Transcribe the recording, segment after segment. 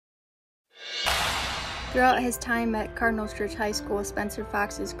Throughout his time at Cardinal STRITCH High School, Spencer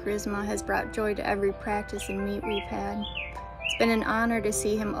Fox's charisma has brought joy to every practice and meet we've had. It's been an honor to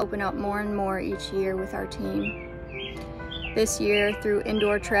see him open up more and more each year with our team. This year, through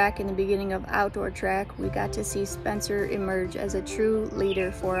indoor track and the beginning of outdoor track, we got to see Spencer emerge as a true leader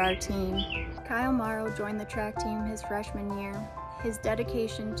for our team. Kyle Morrow joined the track team his freshman year. His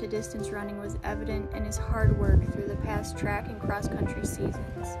dedication to distance running was evident in his hard work through the past track and cross-country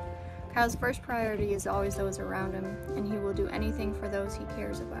seasons. Kyle's first priority is always those around him, and he will do anything for those he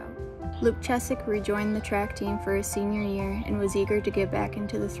cares about. Luke Chesick rejoined the track team for his senior year and was eager to get back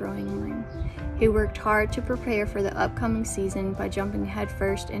into the throwing ring. He worked hard to prepare for the upcoming season by jumping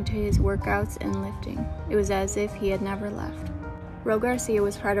headfirst into his workouts and lifting. It was as if he had never left. Ro Garcia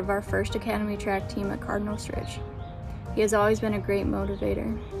was part of our first academy track team at Cardinal STRITCH. He has always been a great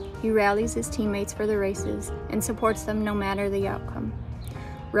motivator. He rallies his teammates for the races and supports them no matter the outcome.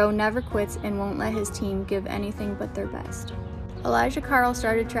 Ro never quits and won't let his team give anything but their best. Elijah Carl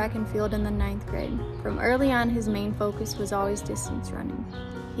started track and field in the 9th grade. From early on, his main focus was always distance running.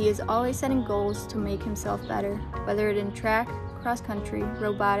 He is always setting goals to make himself better, whether it in track, cross-country,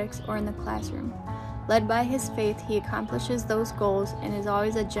 robotics, or in the classroom. Led by his faith, he accomplishes those goals and is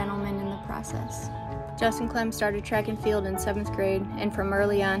always a gentleman in the process. Justin Clem started track and field in 7th grade, and from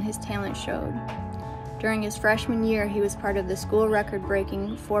early on, his talent showed. During his freshman year, he was part of the school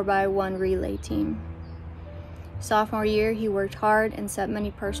record-breaking 4x1 relay team. Sophomore year, he worked hard and set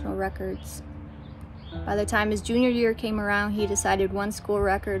many personal records. By the time his junior year came around, he decided one school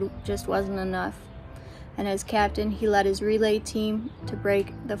record just wasn't enough. And as captain, he led his relay team to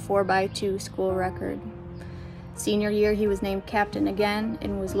break the 4x2 school record. Senior year, he was named captain again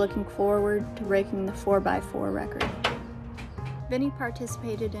and was looking forward to breaking the 4x4 record. Vinny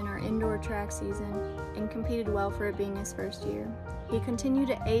participated in our indoor track season and competed well for it being his first year. He continued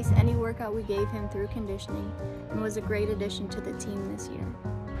to ace any workout we gave him through conditioning and was a great addition to the team this year.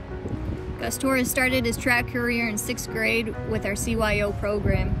 Gus Torres started his track career in 6th grade with our CYO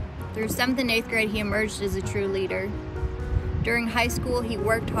program. Through 7th and 8th grade, he emerged as a true leader. During high school, he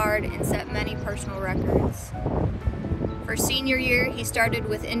worked hard and set many personal records. For senior year, he started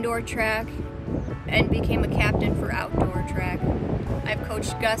with indoor track and became a captain for outdoor track. I've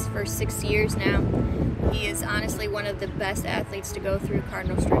coached Gus for 6 years now. He is honestly one of the best athletes to go through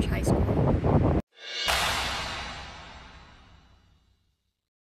Cardinal STRITCH High School.